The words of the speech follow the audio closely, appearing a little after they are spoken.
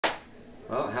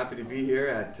Well, happy to be here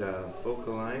at Folk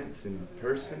Alliance in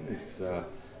person. It's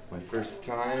my first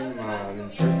time in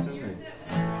person.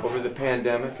 Over the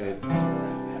pandemic, I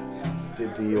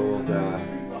did the old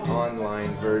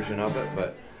online version of it,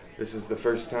 but this is the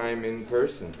first time in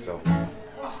person. So,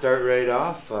 start right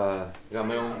off. Got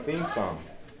my own theme song.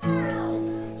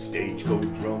 Stagecoach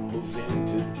rumbles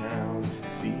into town.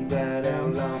 See that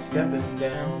outlaw stepping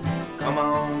down. Come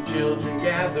on, children,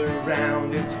 gather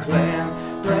round. It's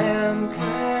Clem, Clem,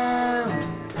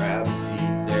 Clem. Grab a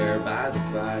seat there by the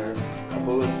fire.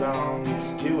 Couple of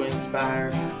songs to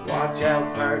inspire. Watch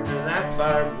out, partner, that's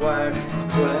barbed wire. It's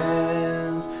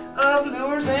Clem's of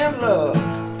lures and love.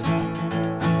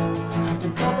 So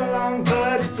come along,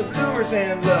 bud, it's of lures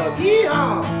and love.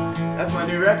 Yeehaw! That's my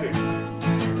new record.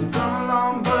 So come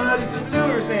along, bud, it's of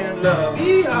lures and love.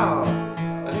 Yeehaw!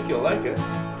 I think you'll like it.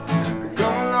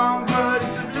 Come along, bud,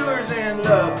 it's of lures and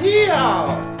love.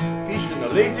 Yeehaw! Featuring the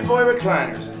Lazy Boy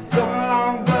Recliners. Come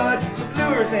along, bud, it's of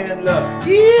lures and love.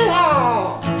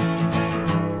 Yeehaw!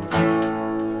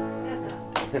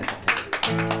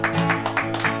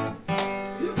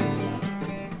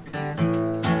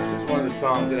 It's one of the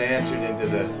songs that I entered into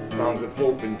the Songs of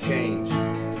Hope and Change.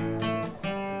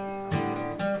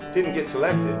 Didn't get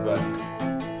selected, but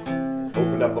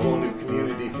opened up a whole new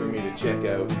community for me to check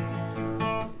out.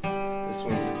 This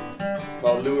one's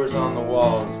called Lures on the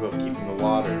Wall. It's about keeping the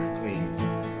water clean.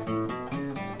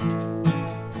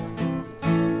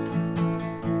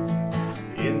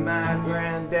 In my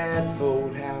granddad's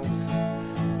boathouse,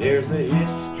 there's a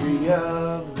history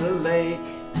of the lake.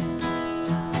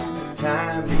 A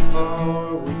time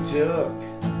before we took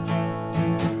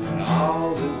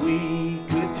all that we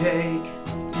could take.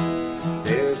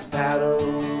 There's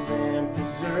paddles and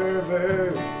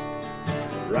preservers,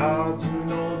 rods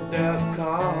and old duck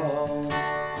calls.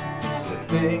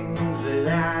 The things that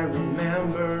I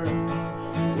remember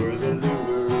were the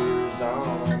lures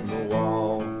on the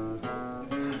wall.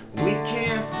 We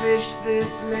can't fish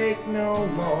this lake no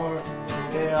more.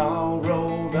 They all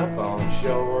rolled up on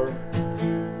shore.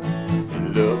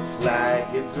 It looks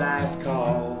like it's last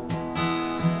call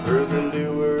for the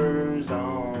lures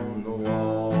on the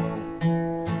wall.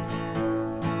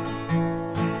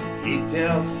 He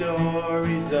tells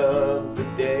stories of the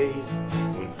days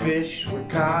when fish were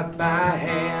caught by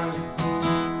hand,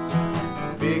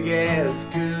 big as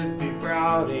could be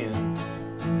brought in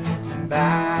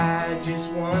by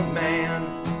just one man.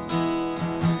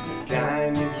 The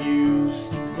kind that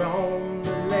used to roam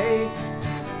the lakes,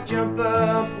 jump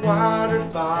up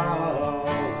waterfalls.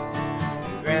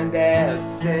 Granddad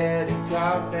said he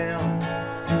caught them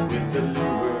with the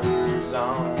lures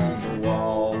on the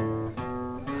wall.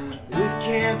 We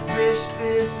can't fish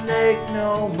this lake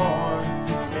no more.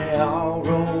 They all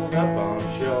rolled up on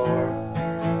shore.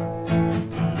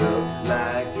 Looks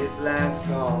like it's last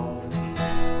call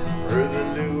for the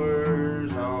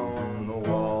lures on the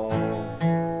wall.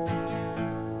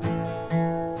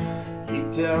 He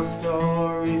tells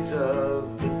stories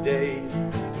of the days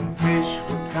when fish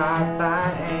were caught by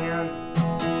hand,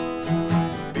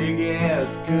 big as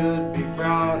could be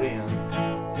brought in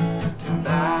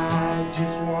by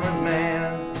just one man.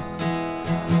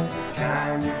 The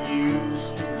kind that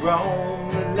used to roam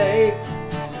the lakes,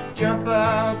 jump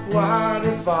up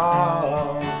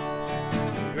waterfalls.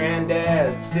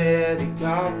 Granddad said he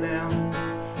caught them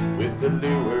with the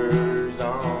lures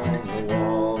on the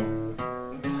wall.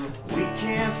 We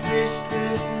can't fish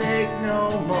this lake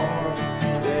no more.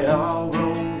 They all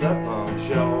rolled up on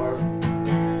shore.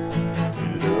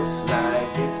 It looks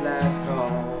like it's last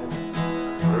call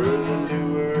for the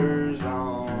lures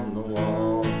on the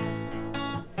wall.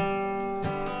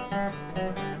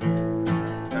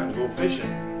 Time to go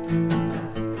fishing.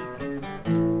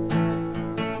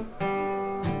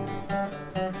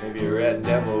 Maybe a red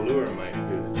devil lure might do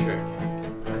the trick.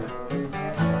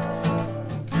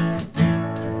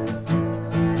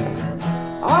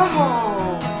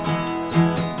 Oh!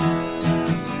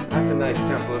 That's a nice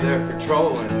tempo there for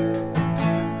trolling.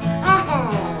 Oh!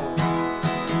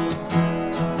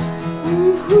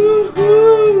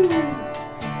 Ooh-hoo-hoo!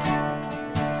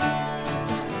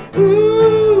 Ooh!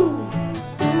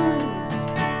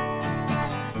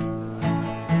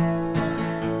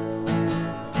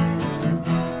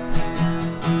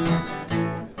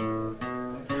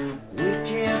 We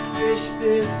can't fish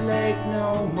this lake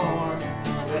no more.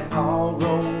 We're all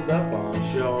rolled up on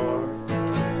shore.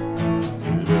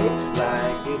 It looks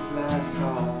like it's last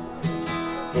call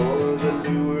for the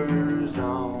lures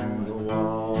on the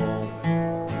wall.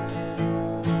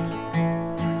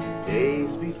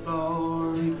 Days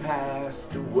before he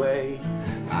passed away,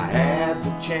 I had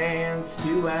the chance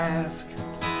to ask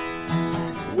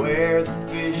where the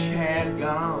fish had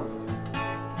gone,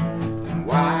 and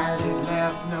why they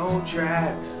left no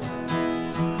tracks.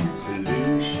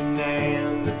 Pollution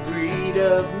and the greed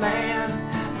of man,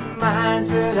 minds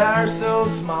that are so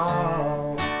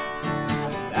small.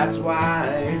 That's why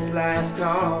it's last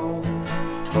call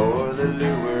for the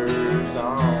lures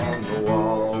on the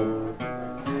wall.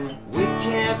 We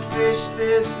can't fish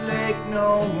this lake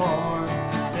no more,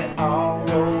 they all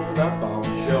rolled up on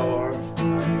shore.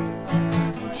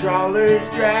 Trawlers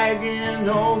dragging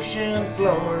ocean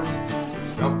floors, it's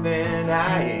something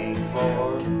I ain't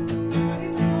for.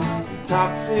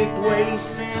 Toxic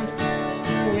waste and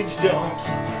sewage dumps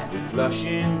we flush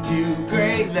into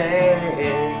Great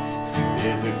Lakes.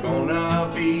 Is it gonna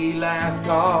be last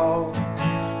call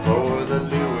for the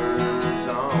lures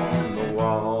on the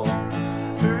wall?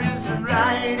 There is the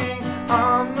writing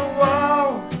on the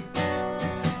wall,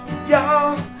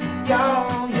 y'all,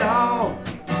 y'all, y'all.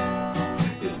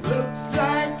 It looks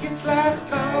like it's last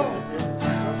call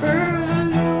for the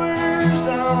lures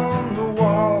on the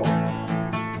wall.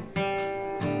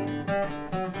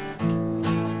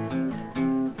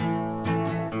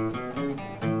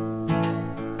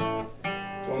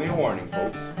 It's only a warning,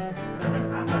 folks.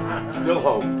 Still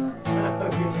hope.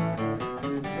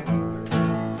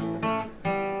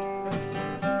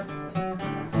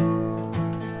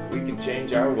 We can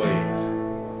change our ways.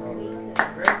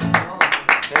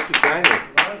 Thank you kindly.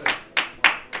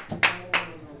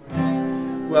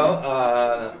 Well,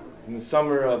 in the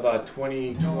summer of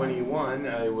 2021,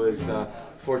 I was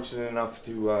fortunate enough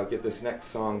to get this next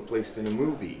song placed in a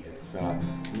movie. The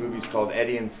movie's called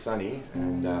Eddie and Sonny,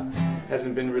 and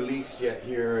hasn't been released yet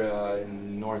here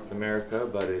in North America,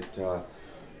 but it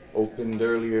opened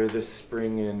earlier this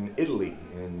spring in Italy,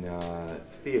 in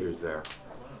theaters there.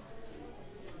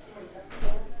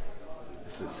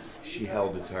 This is She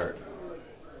Held His Heart.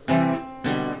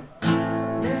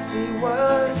 Missy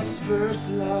was his first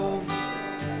love,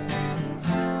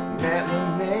 met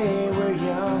when they were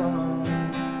young.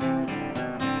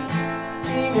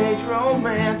 Teenage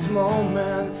romance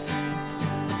moments,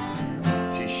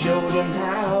 she showed him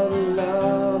how to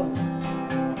love.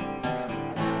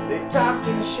 They talked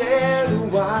and shared a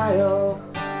while,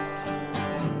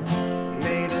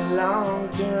 made a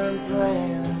long-term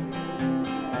plan.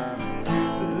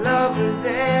 The lover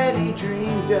that he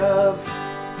dreamed of,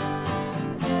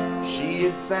 she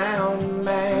had found a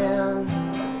man.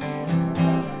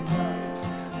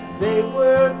 They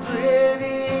were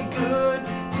pretty good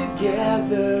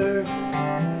together.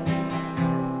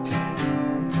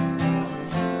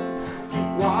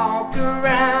 Walk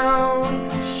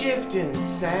around shifting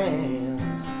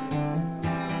sands,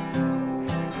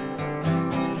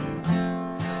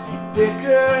 pick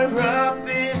her up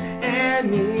in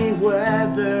any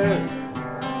weather.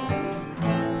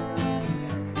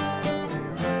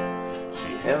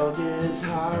 She held his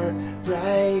heart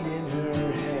right in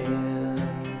her hand.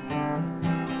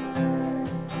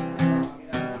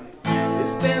 They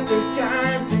spent their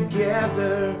time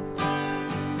together.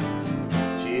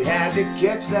 She had to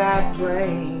catch that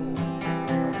plane,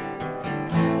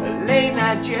 a late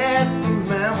night jet from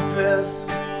Memphis.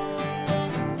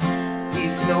 He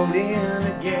snowed in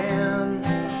again.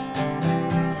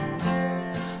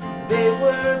 They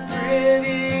were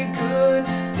pretty good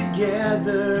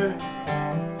together.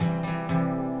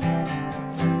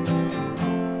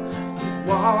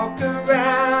 Walk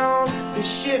around the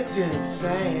shifting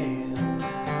sand,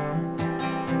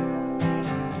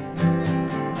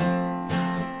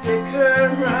 pick her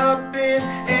up in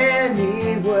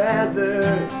any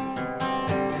weather.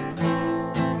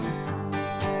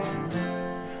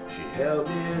 She held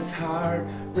his heart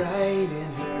right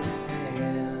in her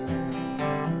hand,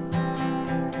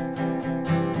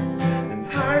 and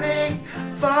heartache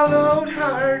followed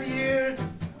hard year.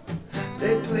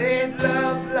 They played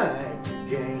love like a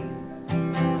game,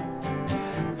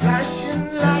 flashing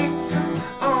lights and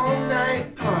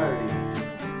all-night parties.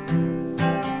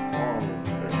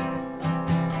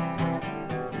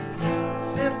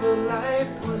 Simple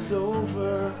life was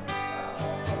over,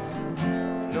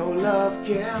 no love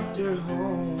kept her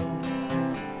home.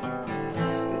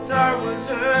 His heart was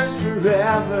hers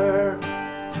forever,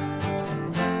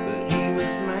 but he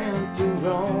was meant to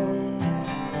roam.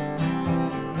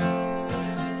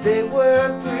 They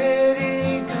were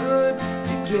pretty good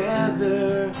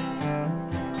together.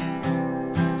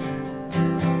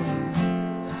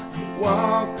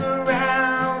 Walk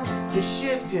around the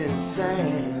shifting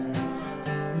sands,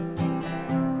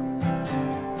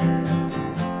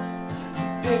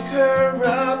 pick her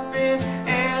up in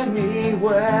any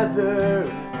weather.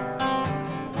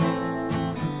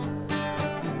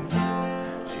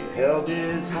 She held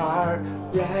his heart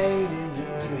right in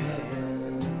her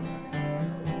hand.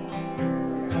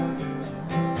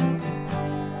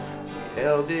 She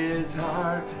held his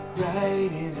heart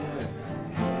right in her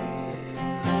hand.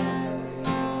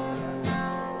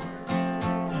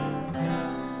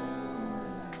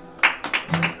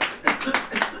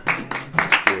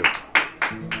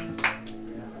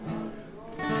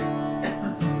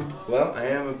 Well, I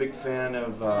am a big fan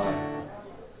of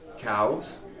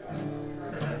cows.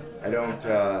 I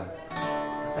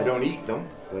don't eat them,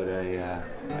 but I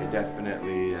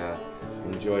definitely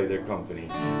enjoy their company.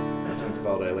 This one's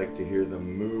called "I Like to Hear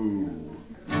Them Moo."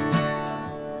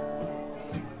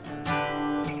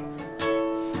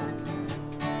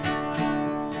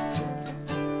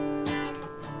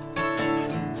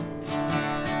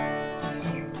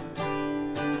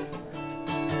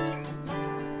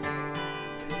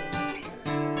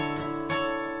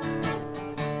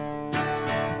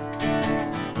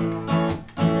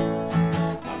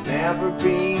 Never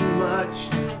been much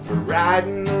for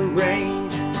riding the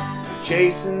range, or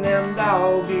chasing them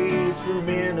doggies for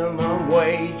minimum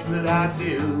wage, but I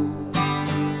do.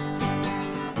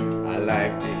 I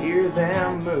like to hear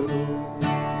them move.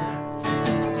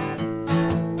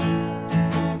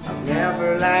 I've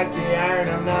never liked the iron,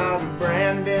 I'm not a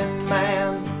branding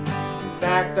man. In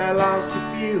fact, I lost a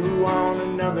few on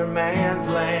another man's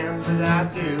land, but I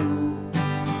do.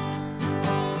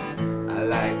 I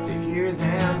like to hear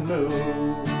them move.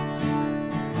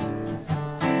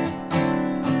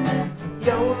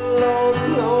 Yodel, yodel,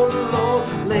 yodel,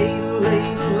 yodel, ladle,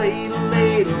 ladle, ladle,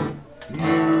 ladle,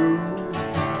 moo.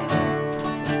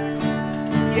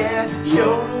 Yeah,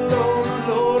 yodel, yodel,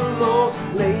 yodel, yodel,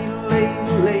 ladle,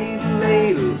 ladle, ladle,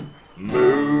 ladle,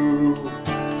 moo.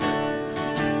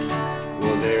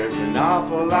 Well, there's an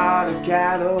awful lot of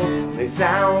cattle, they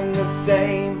sound the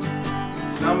same.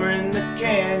 Some are in the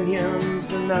canyons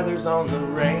and others on the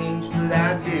range, but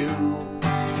I do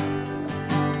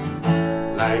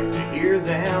like to hear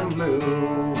them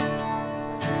move.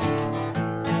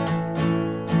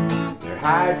 Their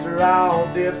hides are all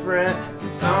different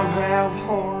and some have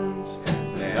horns.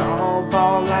 They all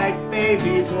bawl like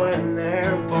babies when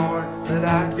they're born, but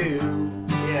I do,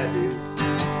 yeah I do,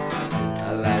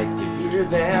 I like to hear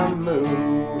them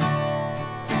move.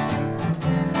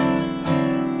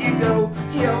 You go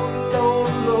yodel,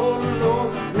 yodel, yodel,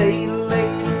 yodel, ladle,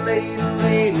 ladle, ladle,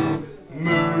 ladle,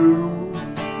 moo.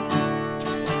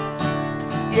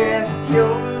 Yeah,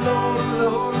 yodel, yodel,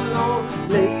 yodel, yodel,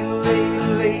 ladle,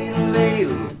 ladle, ladle,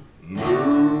 ladle,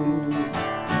 moo.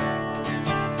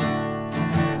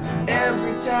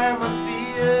 Every time I see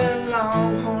a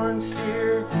longhorn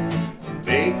steer, it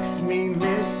makes me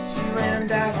miss you and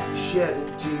I shed a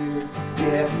tear.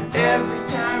 Yeah, every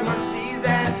time I see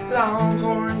that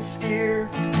longhorn steer,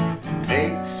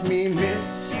 makes me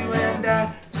miss you and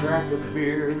I crack a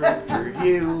beer for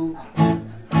you.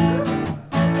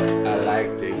 I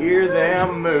like to hear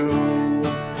them moo.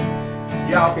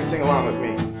 Y'all can sing along with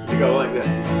me. You go like this.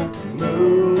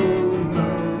 Moo,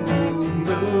 moo,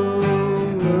 moo, moo,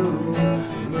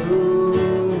 moo,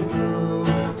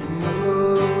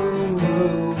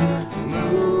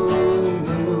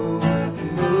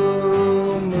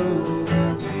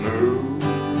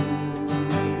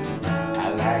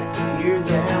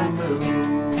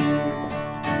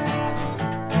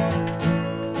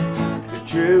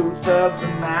 truth of the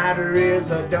matter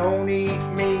is I don't eat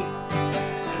meat.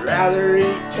 I'd rather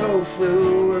eat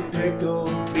tofu or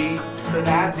pickled beets, but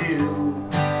I do.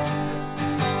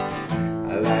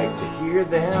 I like to hear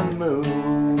them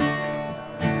move.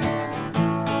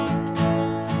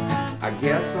 I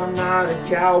guess I'm not a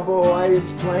cowboy,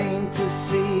 it's plain to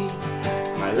see.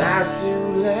 My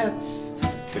lasso lets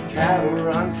the cattle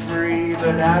run free,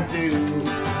 but I do.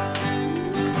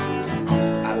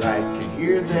 I like to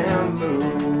hear them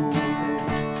move.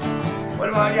 What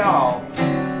about y'all?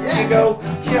 Yeah. You go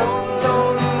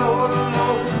yodel, yodel,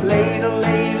 yodel, ladle,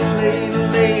 ladle, ladle,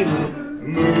 ladle,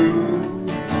 moo.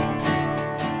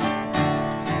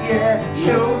 Yeah,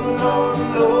 yodel, yodel,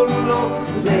 yodel,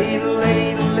 yodel, ladle,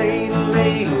 ladle, ladle,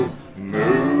 ladle,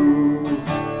 moo.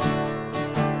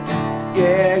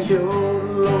 Yeah,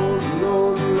 yodel, yodel,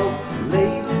 yodel, yodel,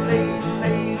 ladle, ladle,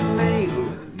 ladle, ladle,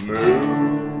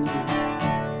 moo.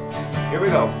 Here we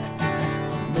go.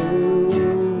 Moo,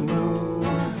 moo, moo,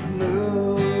 moo,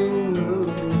 moo,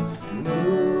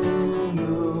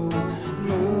 moo,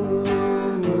 moo,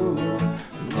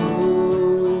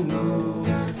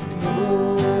 moo,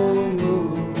 moo,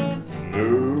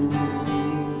 moo.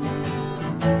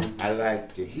 I like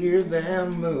to hear them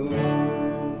move.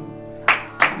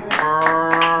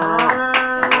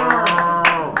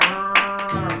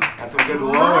 That's some good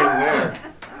lore. lowing there.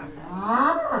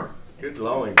 Good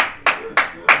lowing.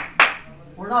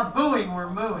 We're not booing, we're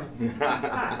mooing.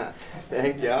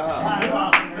 Thank you. That's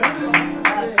awesome.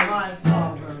 That's my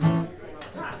song.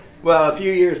 Well, a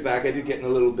few years back, I did get in a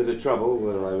little bit of trouble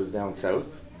while I was down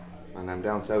south. And I'm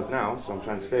down south now, so I'm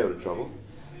trying to stay out of trouble.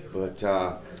 But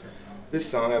this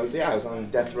song, I was on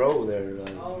death row there.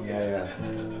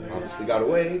 I obviously got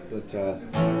away, but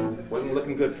wasn't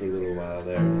looking good for a little while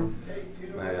there.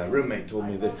 My roommate told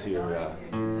me this here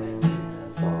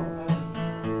song.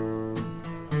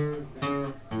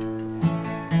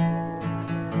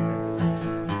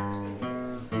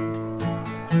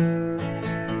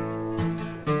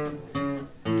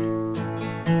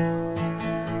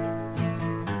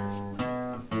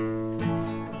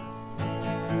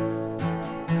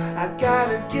 I got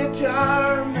a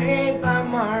guitar made by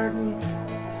Martin.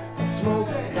 I smoke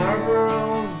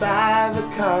Marlboros by the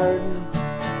carton.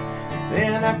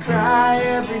 Then I cry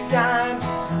every time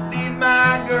to leave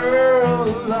my girl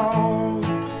alone.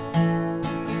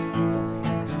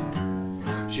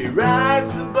 She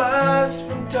rides the bus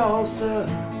from Tulsa,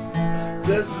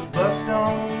 'cause the bus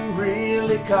don't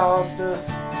really cost us.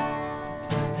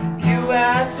 You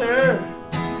asked her,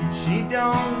 she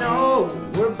don't know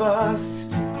we're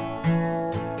bust.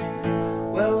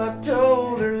 Well, I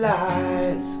told her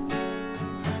lies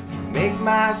to make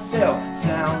myself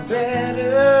sound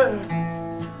better.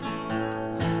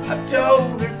 I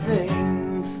told her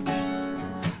things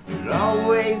would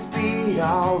always be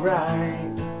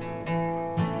alright.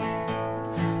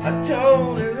 I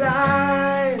told her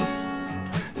lies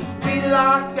as we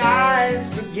locked eyes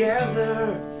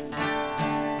together.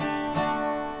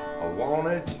 I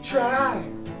wanted to try,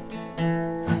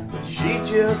 but she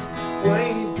just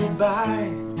waved goodbye.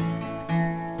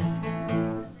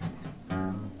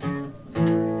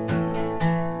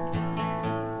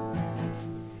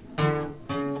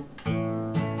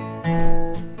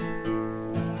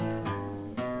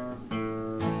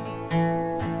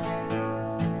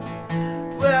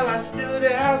 Well, I stood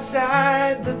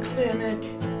outside the clinic.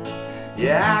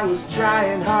 Yeah, I was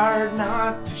trying hard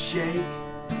not to shake,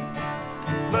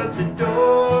 but the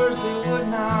doors, they would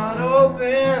not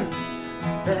open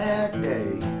that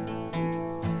day.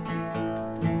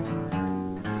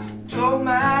 Told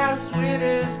my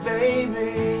sweetest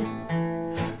baby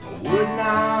I would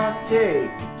not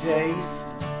take a taste,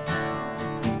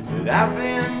 but I've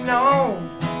been known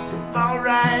to fall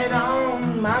right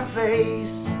on my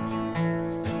face.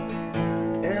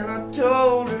 And I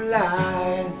told her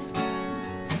lies to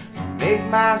make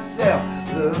myself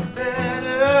look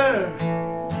better.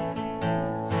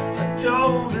 I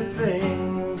told her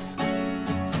things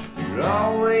would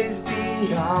always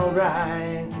be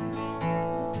alright.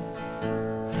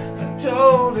 I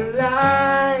told her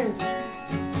lies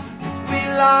as we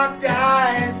locked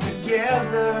eyes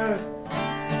together.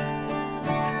 I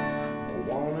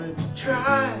wanted to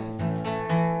try,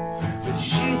 but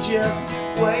she just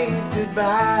waved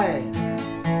goodbye.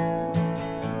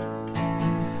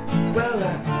 Well,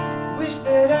 I wish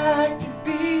that I could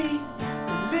be a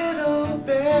little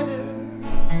better.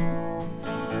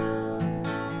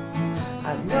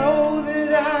 I know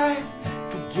that I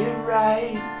could get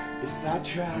right if I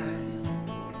tried.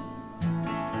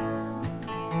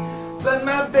 But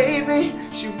my baby,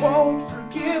 she won't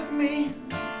forgive me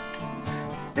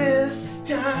this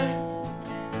time,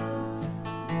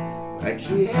 like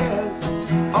she has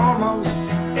almost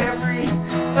every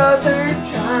other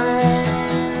time.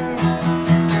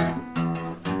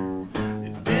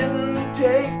 It didn't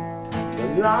take the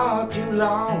law too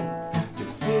long to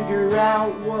figure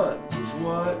out what was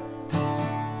what.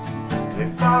 They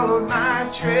followed my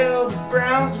trail to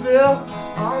Brownsville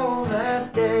all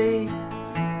that day.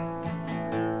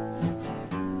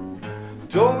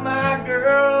 Told my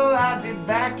girl I'd be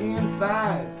back in 5.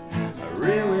 I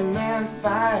really meant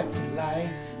 5 to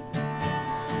life.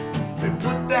 They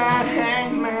put that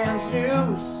hangman's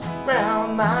noose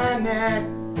around my neck.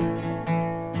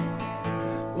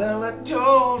 Well, I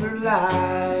told her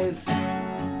lies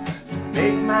to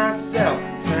make myself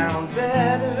sound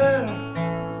better.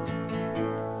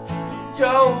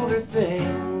 Told her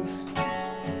things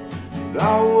would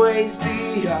always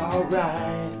be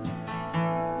alright.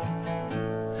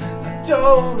 I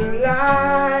told her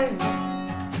lies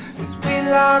as we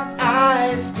locked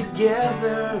eyes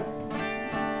together.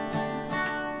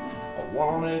 I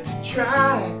wanted to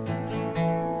try,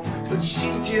 but she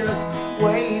just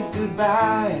waved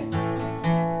goodbye.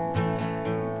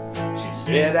 She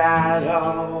said I'd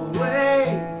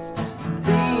always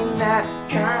be that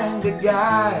kind of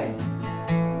guy.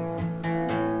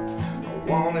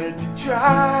 I wanted to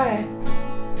try,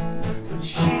 but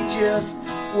she just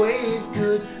waved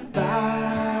goodbye.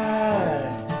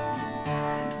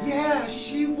 Yeah,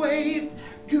 she waved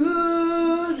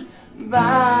goodbye.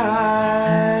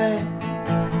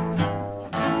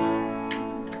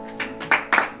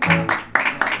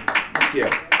 Thank you.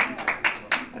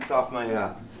 That's off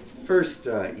my first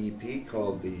EP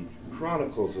called The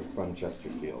Chronicles of Clem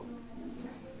Chesterfield.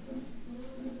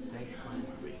 Thanks, Clem.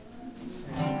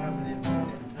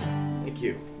 Thank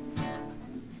you.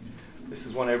 This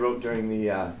is one I wrote during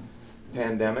the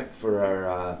pandemic for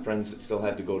our friends that still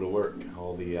had to go to work,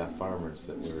 all the farmers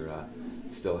that were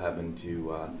still having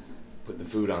to put the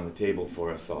food on the table for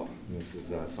us all. And this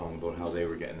is a song about how they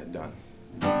were getting it done.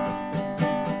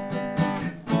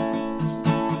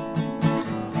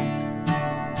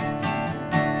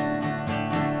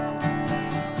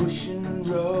 Pushing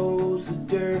rows of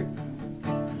dirt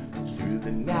through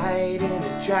the night in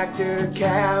a tractor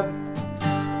cab.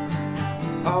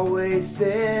 Always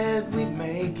said we'd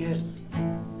make it,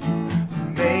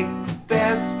 make the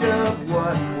best of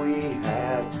what we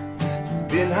had.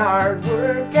 It's been hard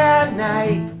work at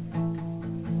night,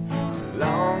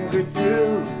 longer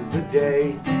through the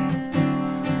day.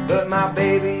 But my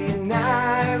baby and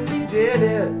I, we did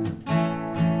it.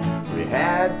 We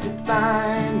had to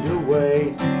find a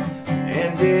way.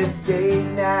 And it's date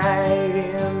night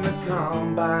in the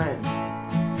combine,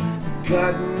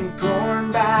 cutting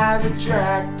corn by the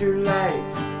tractor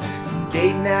lights. It's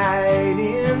date night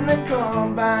in the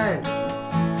combine,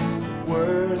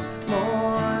 worth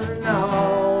more than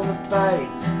all the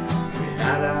fights. We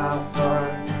had our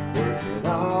fun working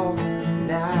all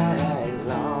night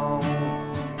long.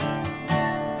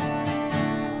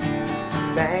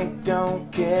 Bank don't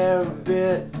care a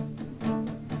bit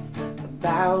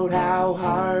about how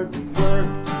hard we work.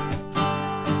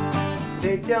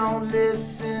 They don't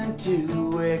listen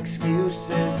to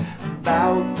excuses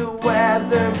about the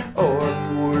weather or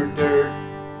poor dirt.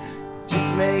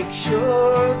 Just make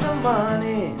sure the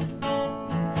money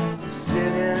is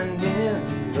sitting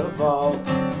in the vault,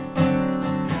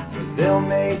 for they'll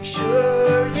make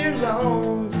sure your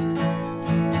loans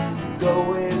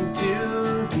go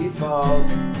into default.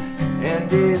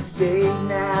 And it's date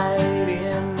night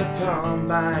in the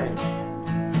combine,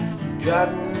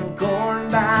 cutting corn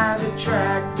by the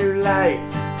tractor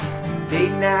lights. It's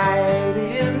date night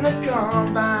in the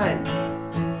combine,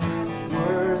 it's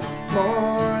worth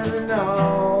more than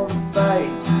all the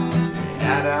fights. We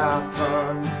had our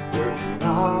fun working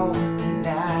all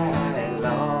night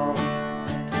long.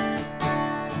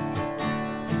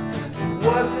 It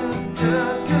wasn't a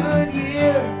good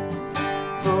year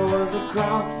for the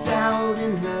crops out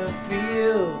in the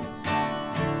field.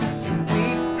 The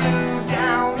wheat blew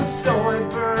down, the soy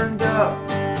burned up,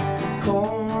 the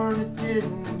corn it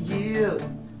didn't yield.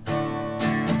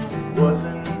 It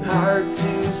wasn't hard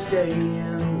to stay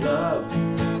in love,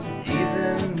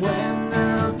 even when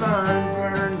the barn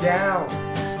burned down.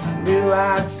 I knew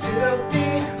I'd still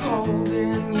be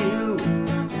holding you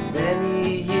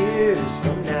many years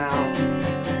from now,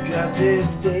 because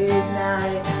it's date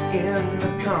night in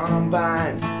the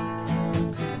combine,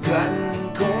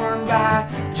 cutting corn by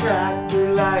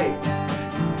tractor light.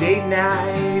 It's date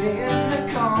night in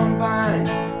the combine,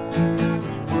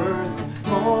 it's worth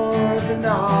more than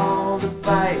all the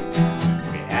fights.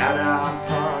 We had our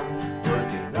fun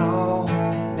working all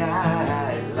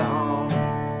night long.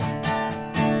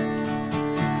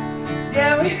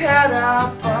 Yeah, we had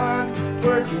our fun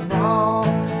working all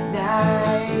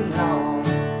night long.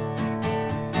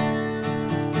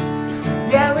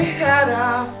 Yeah, we had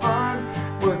our fun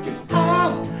working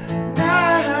all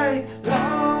night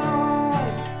long.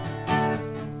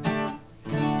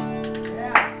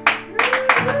 Yeah.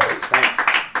 Thanks.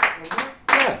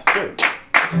 Yeah, sure.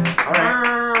 All right.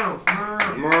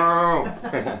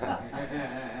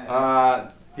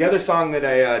 The other song that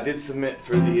I did submit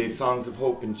for the Songs of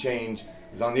Hope and Change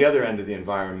is on the other end of the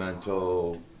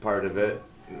environmental part of it,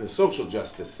 the social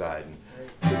justice side. And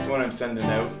this one I'm sending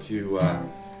out to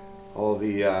all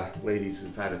the ladies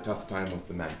who've had a tough time with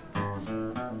the men.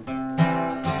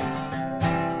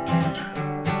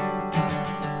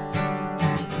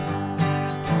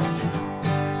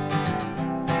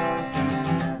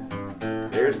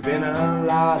 There's been a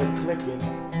lot of clicking,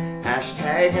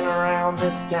 hashtagging around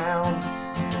this town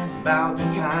about the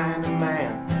kind of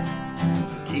man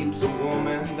who keeps a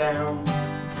woman down.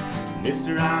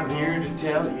 Mister, I'm here to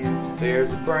tell you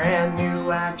there's a brand new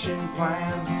action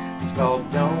plan. It's called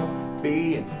Don't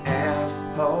Be an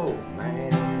Asshole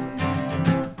Man.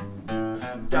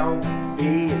 Don't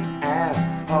be an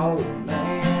asshole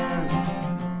man.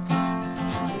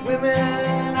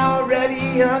 Women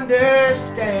already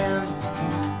understand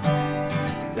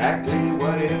exactly what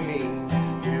what it means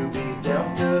to be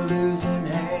dealt a losing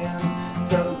hand.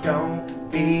 So don't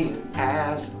be an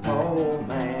asshole,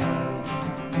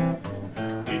 man.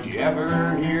 Did you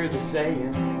ever hear the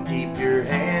saying, keep your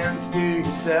hands to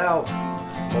yourself?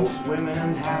 Most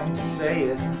women have to say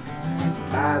it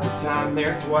by the time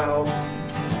they're 12.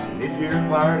 And if you're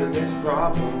part of this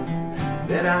problem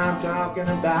that I'm talking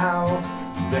about,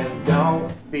 then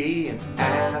don't be an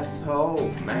asshole,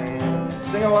 man.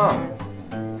 Sing along.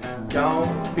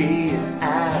 Don't be an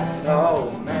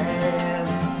asshole, man.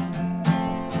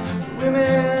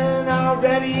 Women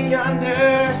already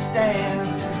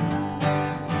understand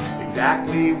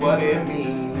exactly what it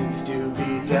means to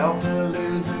be dealt a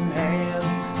losing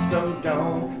hand. So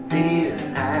don't be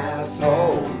an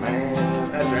asshole,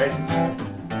 man. That's right.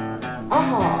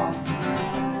 Aha!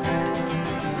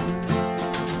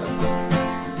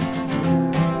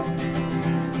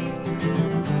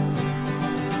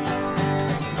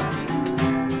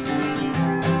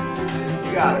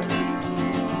 You got it.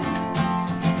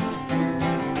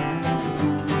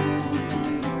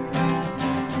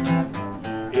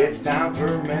 It's time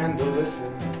for men to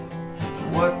listen to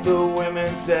what the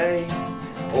women say.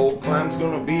 Old Clem's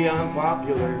gonna be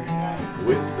unpopular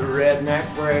with the redneck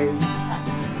phrase.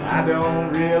 I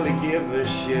don't really give a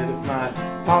shit if my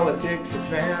politics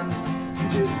offend.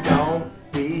 Just don't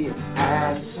be an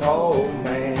asshole,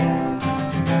 man.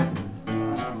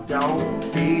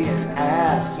 Don't be an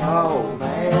asshole,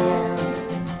 man.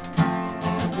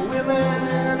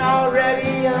 Women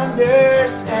already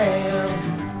understand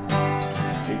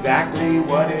exactly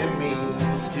what it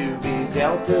means to be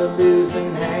dealt a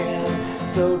losing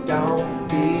hand. So don't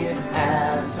be an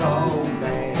asshole,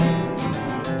 man.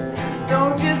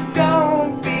 Don't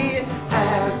be an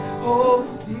asshole,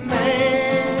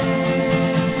 man.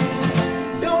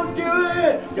 Don't do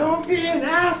it. Don't be an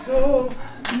asshole,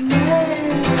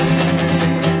 man.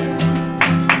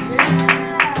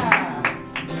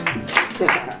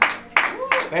 Yeah.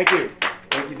 Thank you.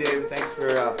 Thank you, David. Thanks for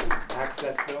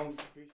Access Films.